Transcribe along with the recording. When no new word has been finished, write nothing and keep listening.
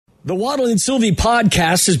The Waddle Silvy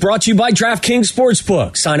podcast is brought to you by DraftKings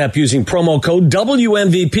Sportsbook. Sign up using promo code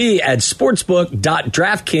WMVP at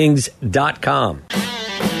sportsbook.draftkings.com.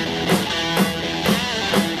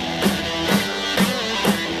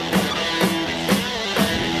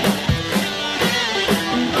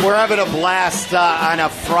 We're having a blast on a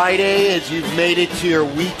Friday as you've made it to your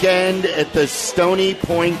weekend at the Stony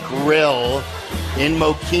Point Grill in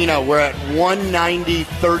Mokina. We're at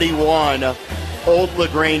 190-31 Old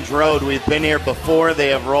LaGrange Road. We've been here before. They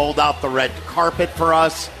have rolled out the red carpet for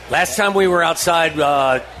us. Last time we were outside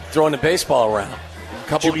throwing the baseball around. A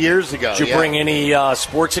couple of years ago. Did you bring any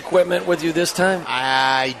sports equipment with you this time?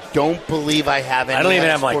 I don't believe I have any. I don't even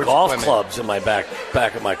have my golf equipment. clubs in my back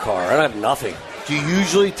of my car. I don't have nothing. Do you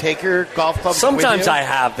usually take your golf clubs Sometimes with you? I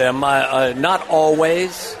have them. Not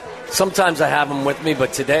always. Sometimes I have them with me,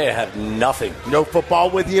 but today I have nothing. No football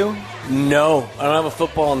with you? No, I don't have a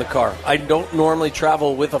football in the car. I don't normally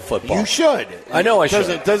travel with a football. You should. I know I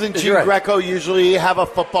should. Doesn't Gene Greco usually have a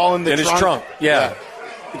football in the trunk? In his trunk, yeah.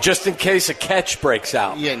 Just in case a catch breaks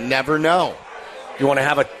out. You never know. You want to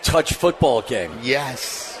have a touch football game.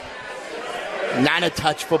 Yes. Not a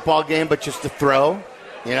touch football game, but just a throw.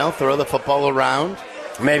 Throw the football around.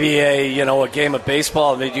 Maybe a game of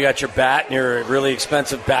baseball. Maybe you got your bat and your really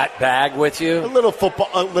expensive bat bag with you. A little football,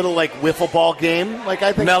 a little like wiffle ball game. Like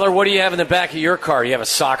I think. Mellor, what do you have in the back of your car? You have a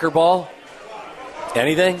soccer ball?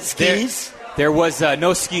 Anything? Skis? There was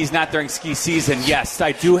no skis, not during ski season. Yes,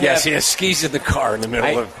 I do have. Yes, he has skis in the car in the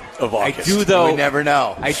middle of August. I do, though. We never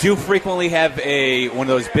know. I do frequently have one of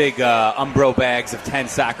those big Umbro bags of 10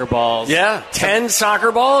 soccer balls. Yeah, 10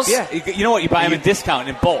 soccer balls? Yeah, you know what? You buy them in discount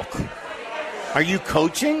in bulk. Are you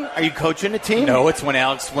coaching? Are you coaching a team? No, it's when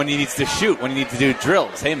he needs to shoot, when he needs to do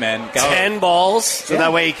drills. Hey, man. 10 balls? So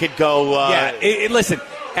that way he could go... listen,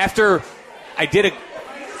 after I did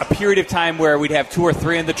a period of time where we'd have 2 or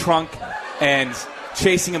 3 in the trunk and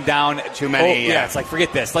chasing them down. Too many, yeah. It's like,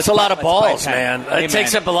 forget this. It's a lot of balls, man. Hey, it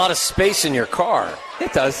takes up a lot of space in your car.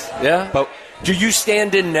 It does. Yeah? But do you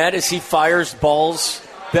stand in net as he fires balls?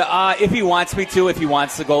 If he wants me to, if he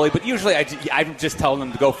wants the goalie. But usually I just tell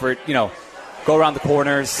him to go for it, go around the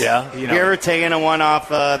corners. Yeah. You ever taken one off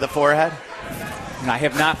the forehead? I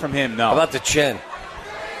have not from him, no. How about the chin?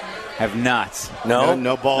 Have not. No?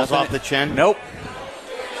 No balls Nothing. off the chin? Nope.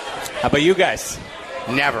 How about you guys?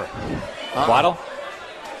 Never. Waddle?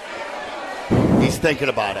 He's thinking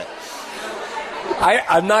about it.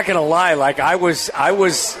 I'm not going to lie. Like I was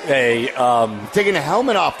a taking a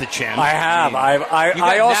helmet off the chin. I have.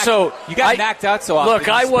 I also you got knocked out so often. Look,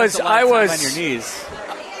 I was on your knees.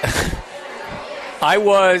 I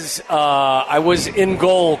was in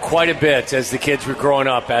goal quite a bit as the kids were growing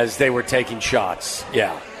up, as they were taking shots.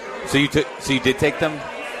 Yeah. So you did take them?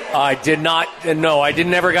 I did not. No, I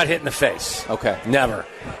never got hit in the face. Okay. Never.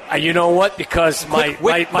 You know what? Because my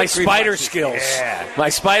spider skills, yeah. My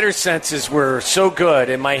spider senses were so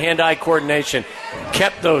good, and my hand-eye coordination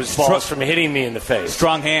kept those balls from hitting me in the face.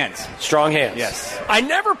 Strong hands. Strong hands. Yes. I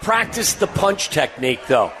never practiced the punch technique,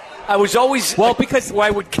 though. I was always because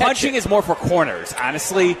I would catch punching it. is more for corners.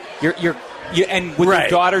 Honestly, you and with your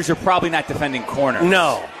daughters, you're probably not defending corners.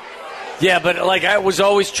 No. Yeah, but I was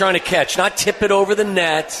always trying to catch, not tip it over the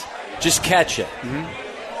net, just catch it. Mm-hmm.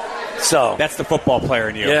 So that's the football player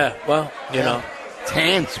in you. Yeah, well, you know. It's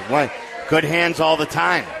hands. Good hands all the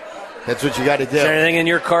time. That's what you got to do. Is there anything in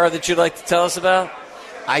your car that you'd like to tell us about?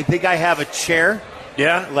 I think I have a chair.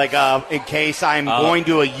 Yeah? In case I'm going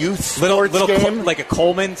to a youth sports game. Like a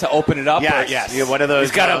Coleman to open it up? Yes. Yes. Yeah, one of those.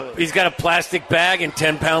 He's got a plastic bag and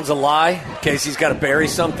 10 pounds of lye in case he's got to bury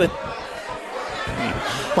something.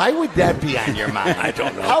 Why would that be on your mind? I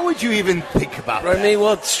don't know. How would you even think about that? I mean,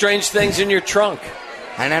 well, strange things in your trunk.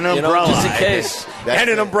 And an umbrella. Just in case. And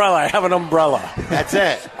an umbrella. I have an umbrella. That's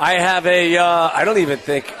it. I have I don't even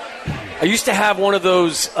think. I used to have one of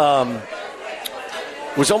those,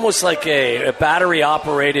 was almost like a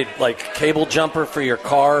battery-operated, cable jumper for your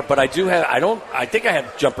car. But I think I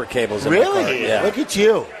have jumper cables in my car. Really? Yeah. Look at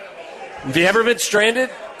you. Have you ever been stranded?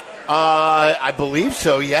 I believe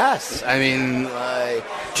so, yes. I mean,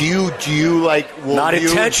 do you not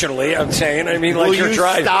intentionally, I'm saying. I mean, will you're you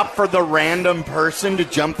driving. Stop for the random person to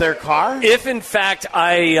jump their car? If in fact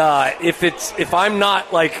if I'm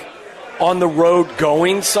not on the road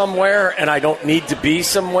going somewhere and I don't need to be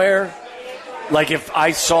somewhere, if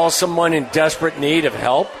I saw someone in desperate need of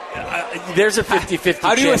help, there's a 50-50 chance.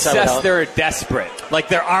 How do you assess they're desperate?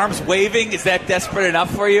 Their arms waving, is that desperate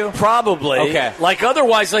enough for you? Probably. Okay.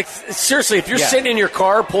 Otherwise, seriously, if you're sitting in your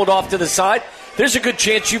car pulled off to the side, there's a good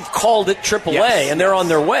chance you've called it AAA and they're on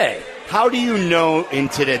their way. How do you know in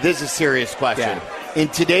today? This is a serious question. Yeah. in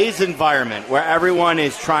today's environment where everyone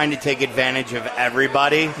is trying to take advantage of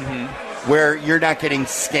everybody, where you're not getting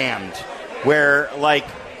scammed, where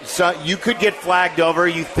so you could get flagged over,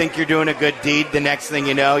 you think you're doing a good deed, the next thing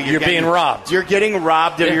you know, you're being robbed. You're getting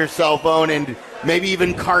robbed of your cell phone and maybe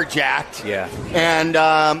even carjacked. Yeah.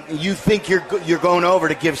 And you think you're going over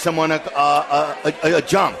to give someone a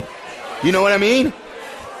jump. You know what I mean?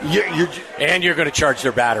 And you're going to charge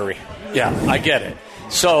their battery. Yeah, I get it.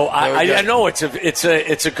 So I know it's a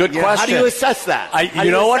good question. How do you assess that? You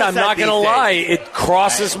know what? I'm not going to lie. It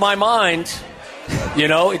crosses my mind.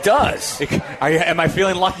 It does. Am I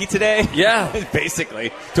feeling lucky today? Yeah.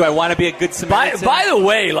 Basically. Do I want to be a good Samaritan? By the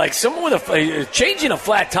way, someone with changing a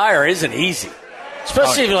flat tire isn't easy.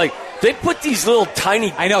 Especially if they put these little tiny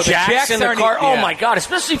jacks in the car. Oh, my God.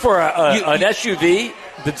 Especially for an SUV.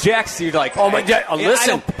 The jacks, you're like, oh, my God.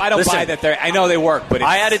 Listen. I don't buy that. I know they work, but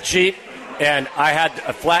I had a Jeep, and I had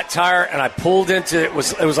a flat tire, and I pulled into it.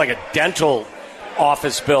 Was like a dental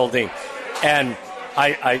office building. And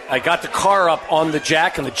I got the car up on the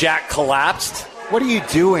jack, and the jack collapsed. What are you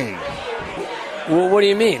doing? Well, what do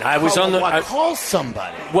you mean? I was call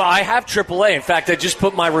somebody. Well, I have AAA. In fact, I just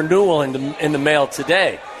put my renewal in the mail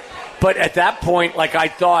today. But at that point, I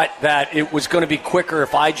thought that it was going to be quicker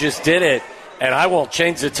if I just did it, and I won't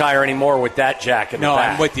change the tire anymore with that jack in the back.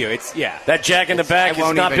 No, I'm with you. That jack in the back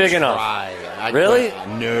is not big enough. Really?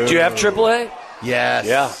 No. Do you have AAA? Yes.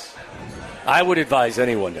 Yeah. I would advise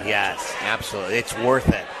anyone to. Yes, absolutely. It's worth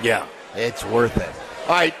it. Yeah. It's worth it.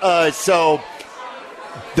 All right, so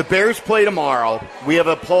the Bears play tomorrow. We have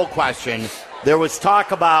a poll question. There was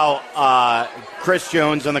talk about Chris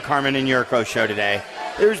Jones on the Carmen and Yurko show today.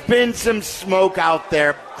 There's been some smoke out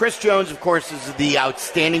there. Chris Jones, of course, is the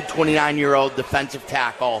outstanding 29-year-old defensive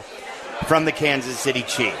tackle from the Kansas City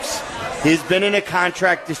Chiefs. He's been in a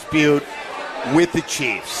contract dispute with the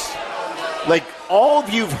Chiefs. All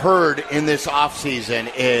you've heard in this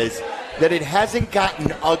offseason is that it hasn't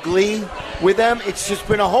gotten ugly with them. It's just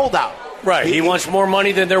been a holdout. Right. He wants more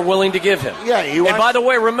money than they're willing to give him. Yeah. And by the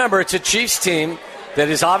way, remember, it's a Chiefs team that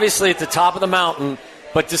is obviously at the top of the mountain,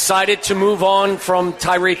 but decided to move on from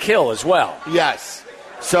Tyreek Hill as well. Yes.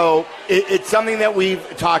 So it's something that we've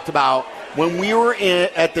talked about. When we were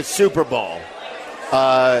at the Super Bowl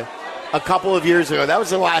a couple of years ago, that was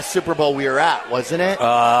the last Super Bowl we were at, wasn't it?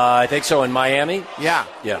 I think so, in Miami. Yeah.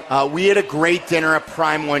 Yeah. We had a great dinner at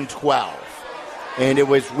Prime 112, and it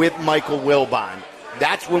was with Michael Wilbon.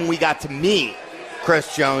 That's when we got to meet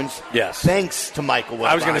Chris Jones. Yes. Thanks to Michael Wilbon.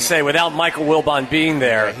 I was going to say, without Michael Wilbon being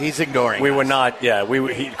there, he's ignoring we us. would not. Yeah,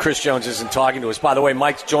 Chris Jones isn't talking to us. By the way,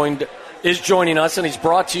 Mike is joining us, and he's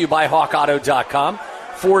brought to you by HawkAuto.com.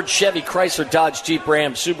 Ford, Chevy, Chrysler, Dodge, Jeep,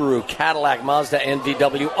 Ram, Subaru, Cadillac, Mazda, and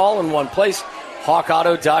VW, all in one place.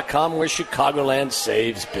 HawkAuto.com, where Chicagoland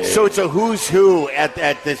saves big. So it's a who's who at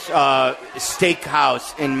this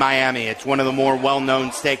steakhouse in Miami. It's one of the more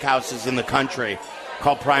well-known steakhouses in the country,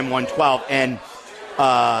 called Prime 112. And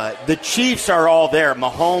the Chiefs are all there.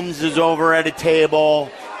 Mahomes is over at a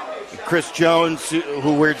table. Chris Jones,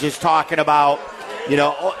 who we're just talking about,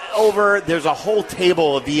 there's a whole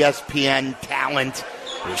table of ESPN talent.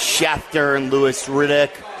 There's Schefter and Louis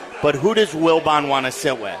Riddick. But who does Wilbon want to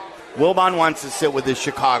sit with? Wilbon wants to sit with the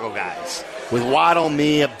Chicago guys, with Waddle,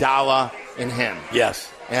 me, Abdallah, and him.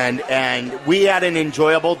 Yes. And we had an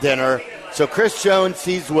enjoyable dinner. So Chris Jones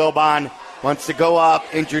sees Wilbon, wants to go up,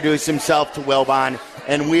 introduce himself to Wilbon,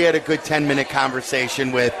 and we had a good 10-minute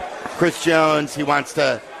conversation with Chris Jones. He wants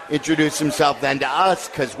to introduce himself then to us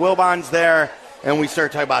because Wilbon's there, and we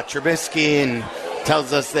start talking about Trubisky and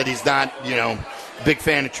tells us that he's not, big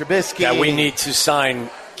fan of Trubisky. Yeah, we need to sign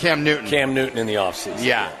Cam Newton in the offseason.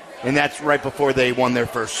 Yeah, and that's right before they won their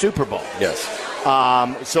first Super Bowl. Yes.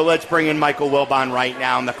 So let's bring in Michael Wilbon right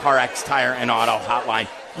now on the CarX Tire and Auto Hotline.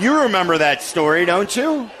 You remember that story, don't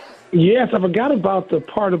you? Yes, I forgot about the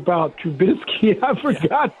part about Trubisky. I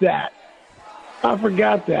forgot that.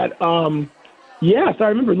 Yes, I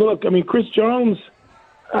remember. Look, Chris Jones,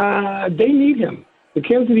 they need him. The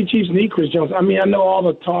Kansas City Chiefs need Chris Jones. I know all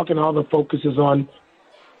the talk and all the focus is on,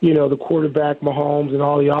 the quarterback, Mahomes, and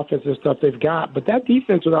all the offensive stuff they've got. But that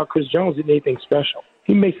defense without Chris Jones isn't anything special.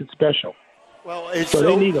 He makes it special. Well, so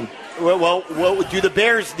they need him. Well, do the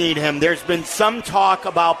Bears need him? There's been some talk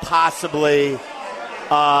about possibly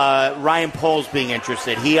Ryan Poles being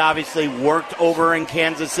interested. He obviously worked over in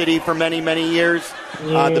Kansas City for many, many years.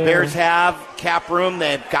 Yeah. The Bears have cap room.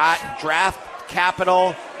 They've got draft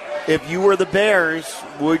capital. If you were the Bears,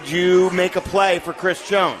 would you make a play for Chris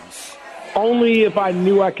Jones? Only if I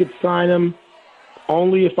knew I could sign him.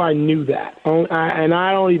 Only if I knew that. And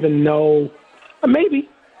I don't even know. Maybe.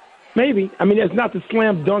 Maybe. I mean, it's not the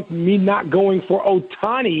slam dunk me not going for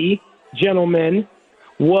Ohtani, gentlemen,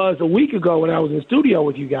 was a week ago when I was in the studio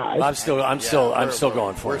with you guys. I'm still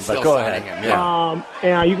going for him. But go ahead. Him, yeah.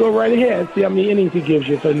 And you go right ahead. See how many innings he gives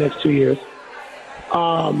you for the next 2 years.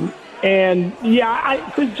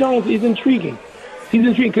 Chris Jones is intriguing. He's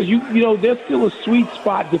intriguing because you know there's still a sweet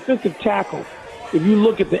spot defensive tackle. If you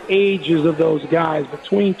look at the ages of those guys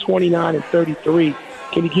between 29 and 33,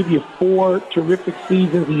 can he give you 4 terrific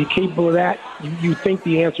seasons? Are you capable of that? You think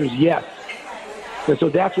the answer is yes. And so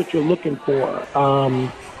that's what you're looking for.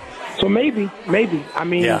 So maybe. I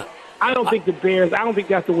mean, I don't think the Bears, I don't think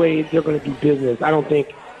that's the way they're going to do business.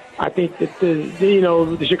 I think that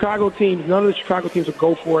the Chicago teams, none of the Chicago teams will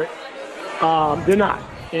go for it. They're not.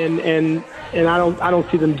 And I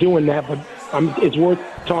don't see them doing that, but it's worth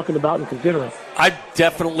talking about and considering. I'm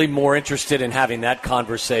definitely more interested in having that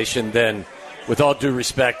conversation than, with all due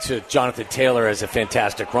respect to Jonathan Taylor as a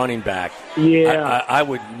fantastic running back. Yeah. I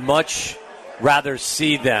would much rather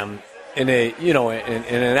see them in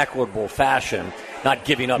an equitable fashion, not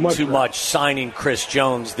giving up too much, signing Chris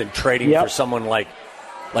Jones than trading for someone like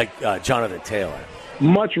Jonathan Taylor.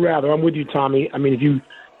 Much rather. I'm with you, Tommy. I mean, if you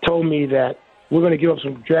told me that we're going to give up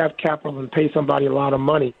some draft capital and pay somebody a lot of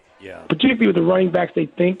money, particularly with the running backs they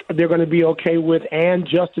think they're going to be okay with, and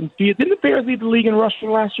Justin Fields. Didn't the Bears lead the league in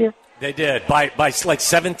rushing last year? They did, by like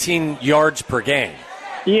 17 yards per game.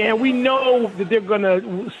 Yeah, we know that they're going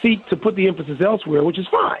to seek to put the emphasis elsewhere, which is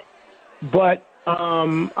fine. But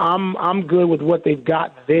I'm good with what they've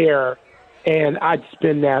got there, and I'd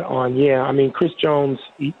spend that on, Chris Jones,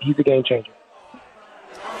 he's a game changer.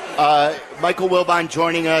 Michael Wilbon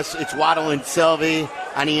joining us. It's Waddle and Silvy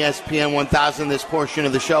on ESPN 1000. This portion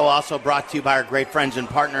of the show also brought to you by our great friends and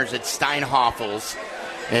partners at Steinhoffel's.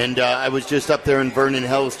 And I was just up there in Vernon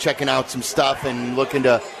Hills checking out some stuff and looking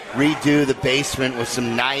to redo the basement with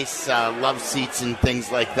some nice love seats and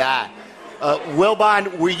things like that.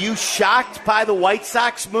 Wilbon, were you shocked by the White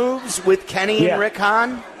Sox moves with Kenny and Rick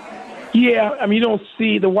Hahn? Yeah, I mean, you don't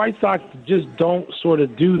see the White Sox just don't sort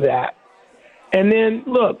of do that. And then,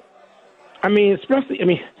 look,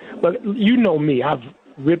 look, you know me. I've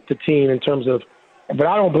ripped the team in terms of, but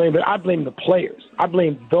I don't blame it. I blame the players. I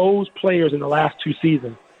blame those players in the last 2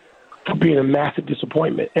 seasons for being a massive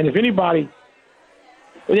disappointment. And if anybody,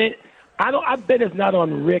 I bet it's not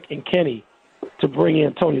on Rick and Kenny to bring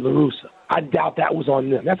in Tony La Russa. I doubt that was on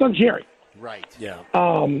them. That's on Jerry. Right. Yeah.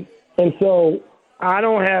 And so I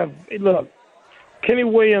don't have, look, Kenny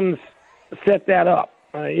Williams set that up.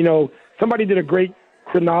 Somebody did a great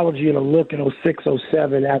chronology and a look in 06,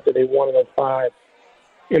 07 after they won in 05.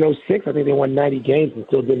 In 06, I think they won 90 games and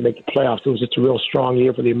still didn't make the playoffs. It was just a real strong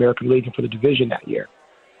year for the American League and for the division that year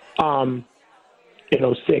in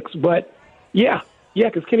 06. But,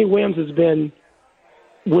 because Kenny Williams has been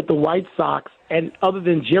with the White Sox, and other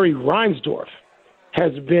than Jerry Reinsdorf,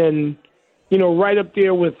 has been, right up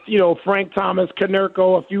there with, Frank Thomas,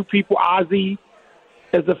 Konerko, a few people, Ozzie,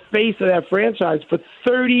 as the face of that franchise for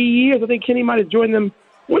 30 years. I think Kenny might have joined them.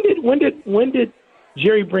 When did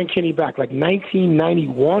Jerry bring Kenny back? Like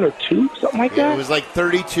 1991 or 2, something like that? It was like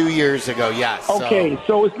 32 years ago, yes. Okay,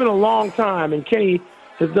 so it's been a long time, and Kenny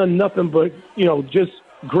has done nothing but, just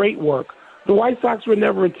great work. The White Sox were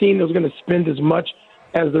never a team that was going to spend as much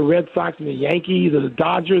as the Red Sox and the Yankees or the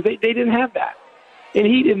Dodgers. They didn't have that. And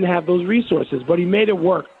he didn't have those resources, but he made it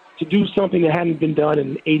work to do something that hadn't been done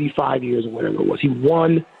in 85 years or whatever it was. He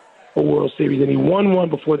won a World Series, and he won one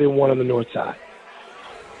before they won on the North Side.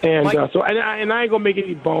 And I ain't going to make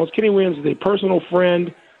any bones. Kenny Williams is a personal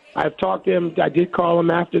friend. I've talked to him. I did call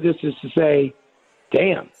him after this just to say,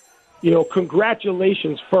 damn,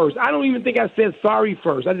 congratulations first. I don't even think I said sorry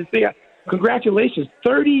first. I just think congratulations.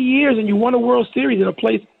 30 years and you won a World Series in a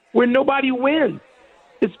place where nobody wins.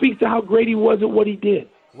 It speaks to how great he was at what he did.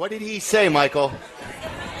 What did he say, Michael?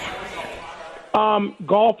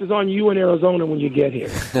 Golf is on you in Arizona when you get here.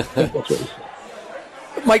 That's what he said.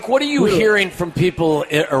 Mike, what are you hearing from people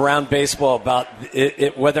around baseball about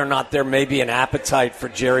whether or not there may be an appetite for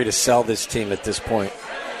Jerry to sell this team at this point?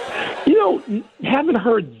 Haven't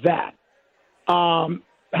heard that. And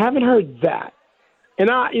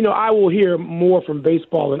I will hear more from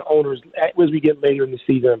baseball and owners as we get later in the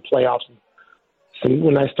season and playoffs and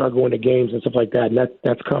when I start going to games and stuff like that, and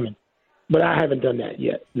that's coming. But I haven't done that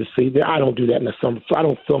yet this season. I don't do that in the summer. I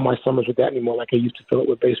don't fill my summers with that anymore like I used to fill it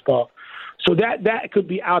with baseball. So that could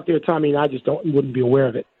be out there, Tommy, and I just wouldn't be aware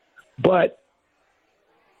of it. But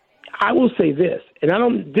I will say this,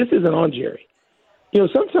 and this isn't on Jerry.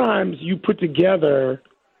 Sometimes you put together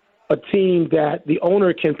a team that the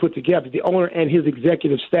owner can put together. The owner and his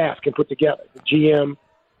executive staff can put together. The GM,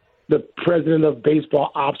 the president of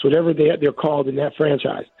baseball ops, whatever they're called in that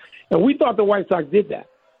franchise. And we thought the White Sox did that,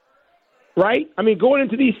 right? I mean, going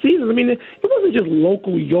into these seasons, I mean, it wasn't just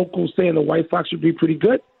local yokels saying the White Sox should be pretty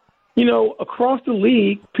good. You know, across the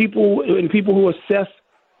league, people who assess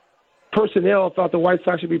personnel thought the White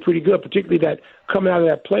Sox should be pretty good, particularly that coming out of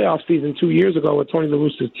that playoff season 2 years ago where Tony La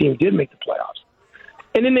Russa's team did make the playoffs.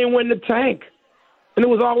 And then they went in the tank. And there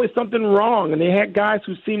was always something wrong. And they had guys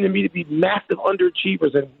who seemed to me to be massive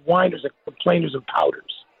underachievers and whiners and complainers and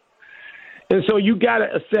pouters. And so you got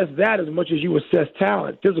to assess that as much as you assess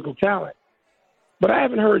talent, physical talent. But I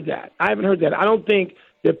haven't heard that. I don't think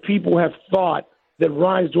that people have thought that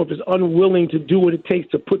Reinsdorf is unwilling to do what it takes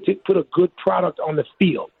to put a good product on the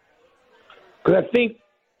field. Because I think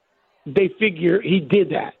they figure he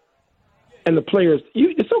did that. And the players,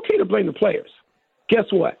 it's okay to blame the players. Guess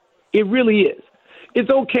what? It really is. It's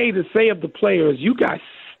okay to say of the players, you guys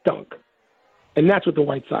stunk. And that's what the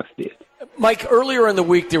White Sox did. Mike, earlier in the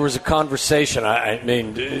week there was a conversation. I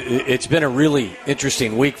mean, it's been a really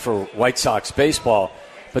interesting week for White Sox baseball.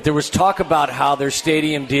 But there was talk about how their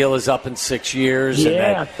stadium deal is up in 6 years. Yeah, and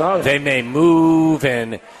that I saw that. They may move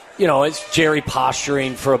and, you know, it's Jerry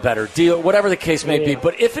posturing for a better deal, whatever the case may be.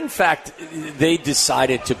 But if, in fact, they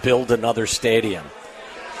decided to build another stadium,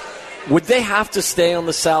 would they have to stay on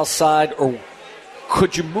the south side, or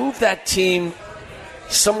could you move that team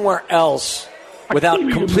somewhere else without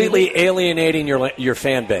completely alienating your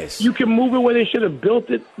fan base? You can move it where they should have built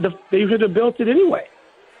it. They should have built it anyway.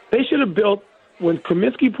 They should have built when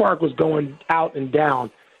Comiskey Park was going out and down,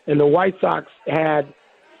 and the White Sox had,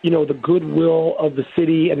 you know, the goodwill of the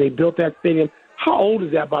city, and they built that stadium. How old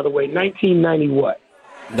is that, by the way? 1990 what?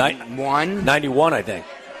 91, I think.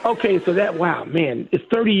 Okay, so that, wow, man, it's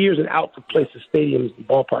 30 years and out for places, stadiums, and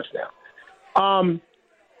ballparks now.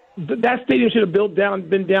 That stadium should have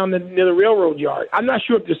been down near the railroad yard. I'm not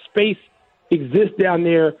sure if the space exists down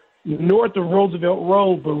there north of Roosevelt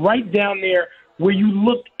Road, but right down there where you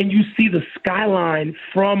look and you see the skyline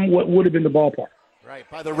from what would have been the ballpark. Right,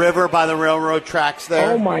 by the river, by the railroad tracks there.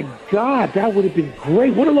 Oh, my God, that would have been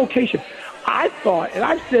great. What a location. I thought, and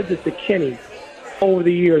I've said this to Kenny over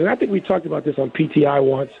the years, and I think we talked about this on PTI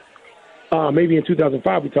once, maybe in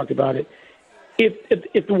 2005 we talked about it.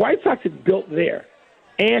 If the White Sox had built there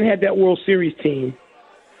and had that World Series team,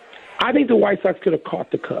 I think the White Sox could have caught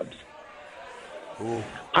the Cubs. Ooh.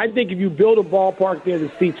 I think if you build a ballpark there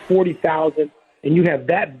that seats 40,000 and you have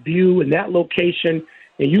that view and that location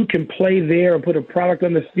and you can play there and put a product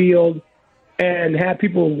on the field and have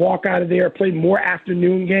people walk out of there, play more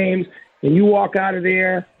afternoon games, and you walk out of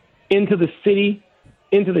there into the city,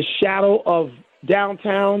 into the shadow of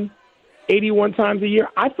downtown 81 times a year,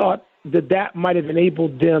 I thought that might have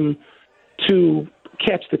enabled them to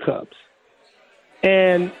catch the Cubs.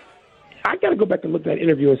 And I got to go back and look at that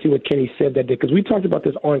interview and see what Kenny said that day, because we talked about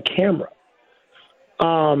this on camera.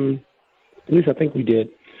 At least I think we did.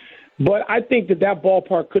 But I think that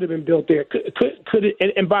ballpark could have been built there. Could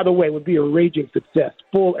it, and by the way, would be a raging success,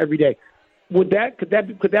 full every day. Could that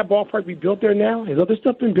ballpark be built there now? Has other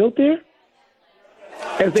stuff been built there?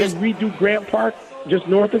 As they redo Grant Park just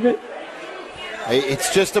north of it?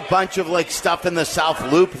 It's just a bunch of, like, stuff in the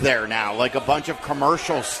South Loop there now, like a bunch of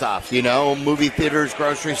commercial stuff, you know, movie theaters,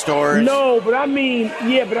 grocery stores. No, but I mean,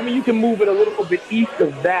 you can move it a little bit east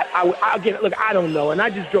of that. Look, I don't know, and I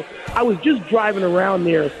was just driving around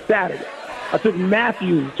there Saturday. I took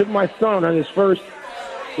my son on his first,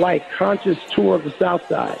 like, conscious tour of the South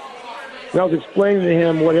Side, and I was explaining to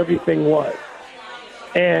him what everything was.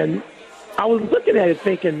 And I was looking at it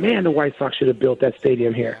thinking, man, the White Sox should have built that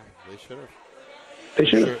stadium here. They should have. They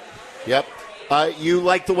should have. Yep. You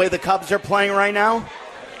like the way the Cubs are playing right now?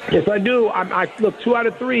 Yes, I do. I look, 2 out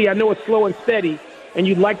of 3. I know it's slow and steady, and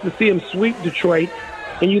you'd like to see them sweep Detroit,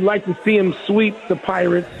 and you'd like to see them sweep the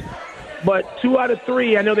Pirates. But 2 out of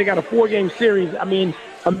 3, I know they got a 4-game series. I mean,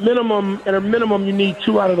 a minimum you need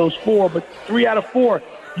 2 out of those 4, but 3 out of 4.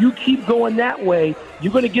 You keep going that way,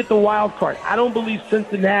 you're going to get the wild card. I don't believe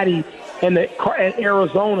Cincinnati and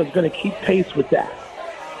Arizona is going to keep pace with that.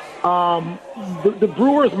 The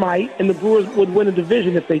Brewers might, and the Brewers would win a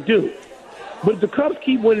division if they do. But if the Cubs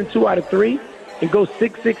keep winning 2 out of 3 and go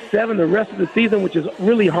 6-6-7 the rest of the season, which is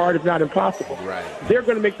really hard, if not impossible, right, they're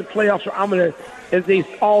going to make the playoffs. So I'm going to, as they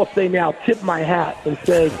all say now, tip my hat and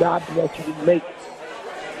say, God bless you to make it.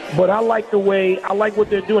 But I like what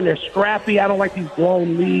they're doing. They're scrappy. I don't like these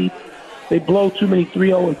blown leads. They blow too many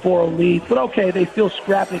 3-0 and 4-0 leads. But okay, they still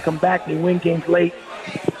scrap. They come back. They win games late.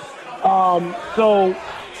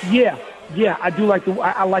 Yeah, I do like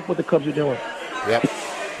I like what the Cubs are doing. Yep.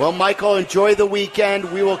 Well, Michael, enjoy the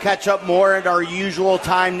weekend. We will catch up more at our usual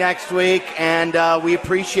time next week, and we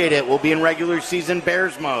appreciate it. We'll be in regular season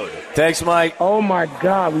Bears mode. Thanks, Mike. Oh, my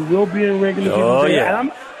God. We will be in regular season. Oh, yeah.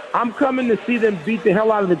 And I'm coming to see them beat the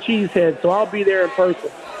hell out of the Cheeseheads, so I'll be there in person.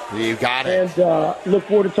 You got it. And look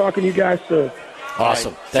forward to talking to you guys soon.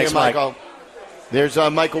 Awesome. Right. Thanks, See you, Michael. There's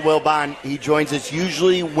Michael Wilbon. He joins us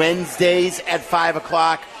usually Wednesdays at 5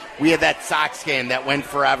 o'clock. We had that Sox game that went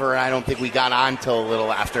forever, and I don't think we got on till a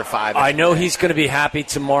little after 5. I know he's going to be happy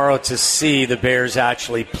tomorrow to see the Bears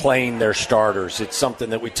actually playing their starters. It's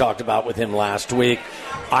something that we talked about with him last week.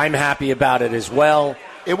 I'm happy about it as well.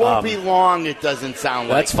 It won't be long, it doesn't sound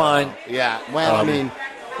like. That's fine. Yeah, well, I mean,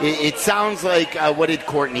 it sounds like, what did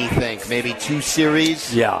Courtney think? Maybe 2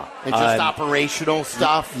 series? Yeah. And just operational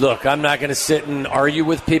stuff? Look, I'm not going to sit and argue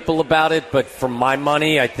with people about it, but for my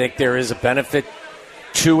money, I think there is a benefit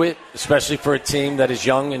to it, especially for a team that is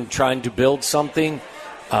young and trying to build something.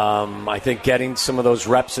 I think getting some of those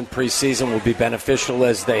reps in preseason will be beneficial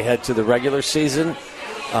as they head to the regular season.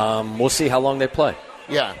 We'll see how long they play.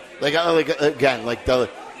 Yeah, again,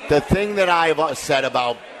 the thing that I've said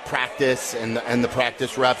about practice and the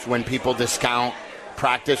practice reps, when people discount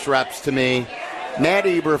practice reps, to me, Matt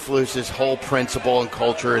Eberflus's whole principle and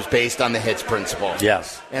culture is based on the HITS principle.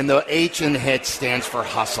 Yes. And the H in HITS stands for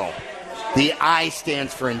hustle. The I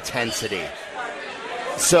stands for intensity.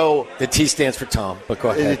 So the T stands for Tom, but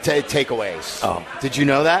go ahead. Takeaways. Oh. Did you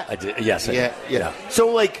know that? I did. Yes, I did. Yeah.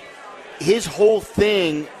 So, his whole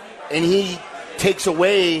thing, and he takes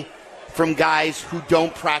away from guys who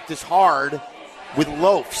don't practice hard with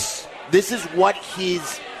loafs. This is what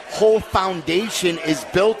his whole foundation is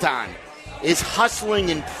built on, is hustling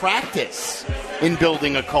in practice in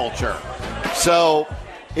building a culture. So,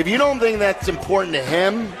 if you don't think that's important to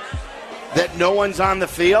him, that no one's on the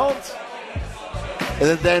field,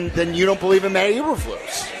 then you don't believe in Matt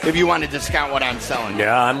Eberflus, if you want to discount what I'm selling.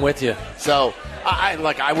 Yeah, I'm with you. So,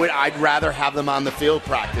 I'd rather have them on the field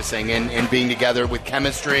practicing and being together with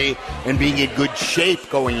chemistry and being in good shape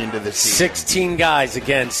going into the season. 16 guys,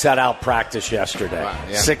 again, set out practice yesterday. Wow,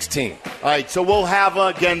 yeah. 16. All right, so we'll have,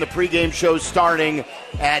 again, the pregame show starting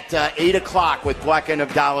at 8 o'clock with Bleck and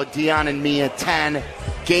Abdallah, Dion and me at 10.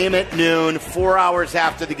 Game at noon, 4 hours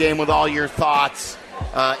after the game with all your thoughts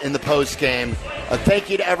in the postgame.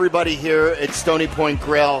 Thank you to everybody here at Stony Point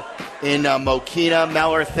Grill in Mokina.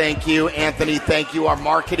 Meller, thank you. Anthony, thank you. Our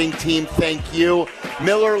marketing team, thank you.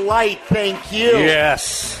 Miller Lite, thank you.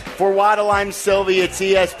 Yes. For Waddle Silvy, it's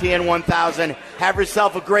ESPN 1000. Have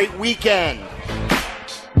yourself a great weekend.